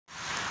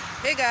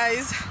Hey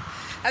guys,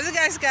 as you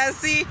guys can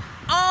see,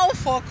 all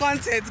for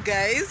content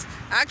guys.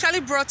 I actually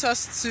brought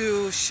us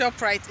to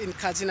Shoprite in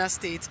Kaduna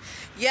State.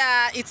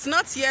 Yeah, it's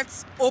not yet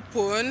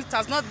open, it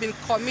has not been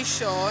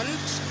commissioned.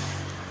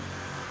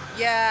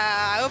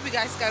 Yeah, I hope you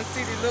guys can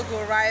see the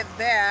logo right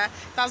there.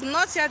 It has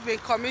not yet been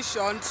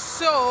commissioned,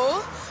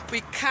 so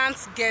we can't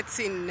get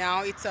in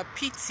now. It's a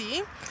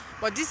pity,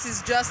 but this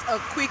is just a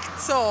quick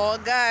tour,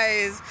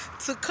 guys.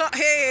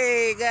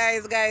 Hey,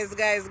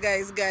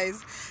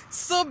 guys.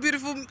 So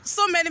beautiful,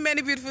 so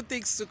many beautiful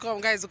things to come,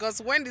 guys,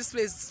 because when this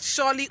place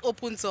surely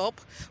opens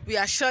up, we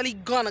are surely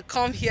gonna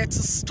come here to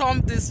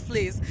storm this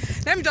place.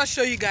 Let me just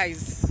show you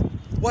guys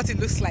what it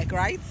looks like,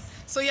 right?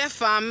 So yeah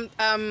fam,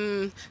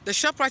 the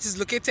Shoprite is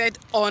located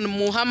on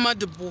Muhammad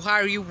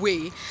Buhari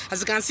Way.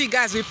 As you can see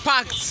guys, we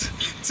parked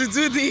to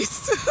do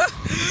this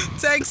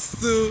thanks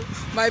to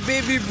my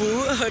baby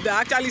boo that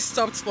actually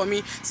stopped for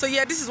me. So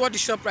yeah, this is what the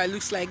Shoprite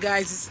looks like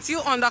guys. It's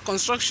still under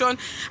construction.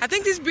 I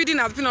think this building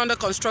has been under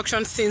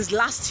construction since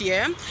last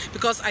year,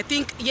 because I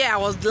think, yeah,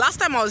 last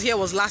time I was here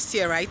was last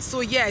year, right? So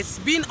yeah, it's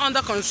been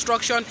under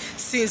construction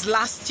since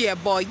last year,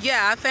 but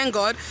yeah, thank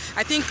God,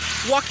 I think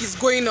work is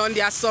going on.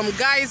 There are some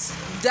guys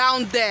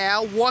down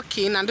there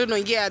walking, I don't know,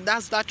 yeah,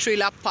 that's that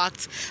trailer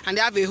parked, and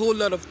they have a whole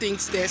lot of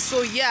things there.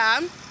 So yeah,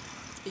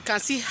 you can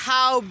see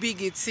how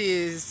big it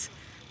is,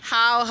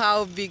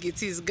 how big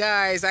it is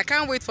guys. I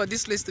can't wait for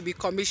this place to be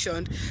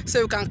commissioned so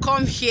you can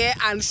come here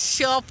and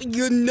shop,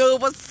 you know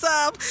what's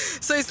up.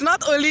 So it's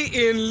not only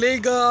in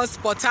Lagos,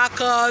 Port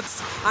Harcourt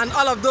and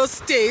all of those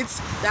states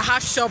that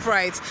have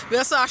Shoprite. We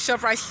also have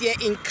Shoprite here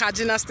in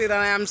Kaduna State, and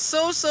I am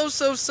so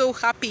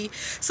happy.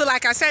 So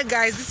like I said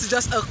guys, this is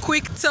just a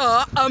quick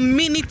tour, a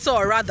mini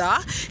tour rather.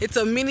 It's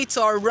a mini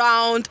tour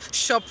around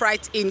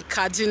Shoprite in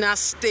Kaduna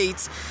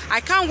State.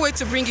 I can't wait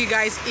to bring you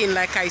guys in.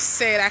 Like I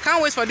said, I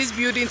can't wait for this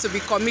building to be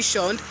commissioned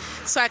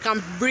so I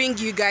can bring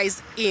you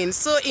guys in.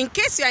 So in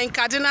case you're in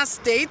Kaduna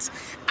State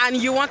and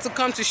you want to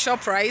come to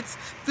Shoprite,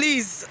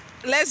 please,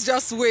 let's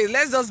just wait,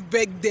 let's just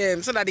beg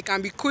them so that they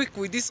can be quick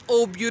with this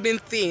old building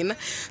thing,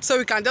 so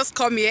we can just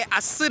come here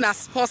as soon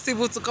as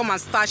possible to come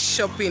and start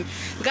shopping.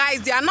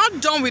 Guys, they are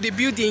not done with the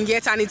building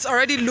yet and it's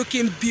already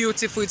looking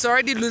beautiful, it's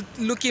already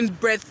looking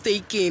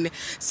breathtaking.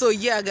 So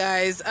yeah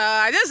guys,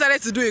 I just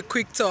decided to do a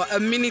quick tour, a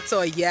mini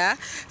tour. Yeah,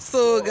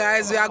 so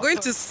guys, we are going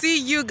to see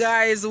you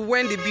guys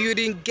when the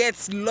building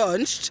gets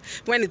launched,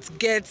 when it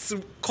gets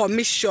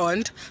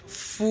commissioned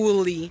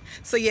fully.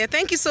 So yeah,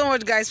 thank you so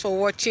much guys for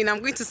watching. I'm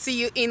going to see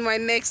you in my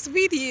next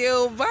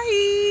video.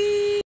 Bye.